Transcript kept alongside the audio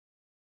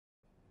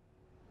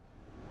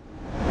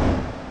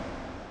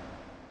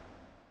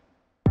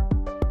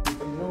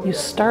You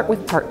start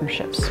with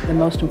partnerships. The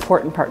most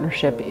important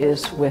partnership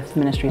is with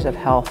ministries of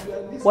health.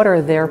 What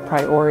are their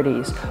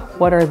priorities?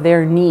 What are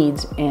their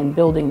needs in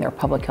building their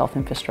public health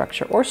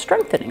infrastructure or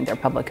strengthening their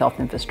public health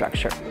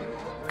infrastructure?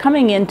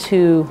 Coming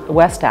into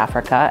West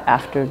Africa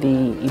after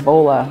the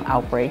Ebola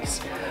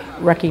outbreaks,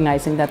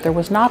 recognizing that there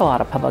was not a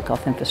lot of public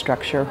health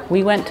infrastructure,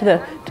 we went to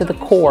the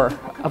core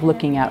of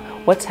looking at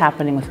what's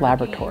happening with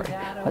laboratory,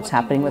 what's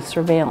happening with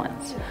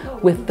surveillance,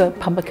 with the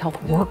public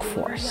health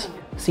workforce.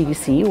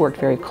 CDC worked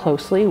very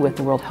closely with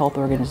the World Health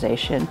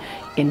Organization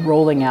in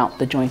rolling out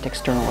the joint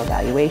external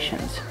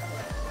evaluations.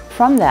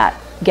 From that,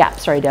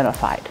 gaps are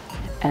identified.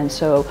 And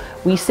so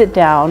we sit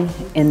down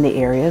in the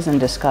areas and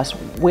discuss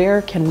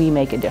where can we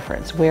make a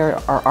difference? Where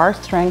are our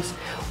strengths?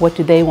 What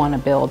do they want to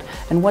build?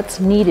 And what's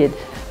needed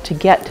to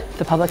get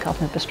the public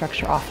health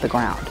infrastructure off the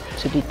ground,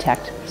 to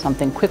detect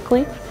something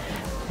quickly,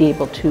 be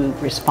able to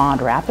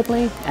respond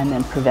rapidly, and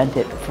then prevent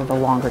it for the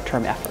longer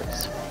term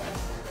efforts.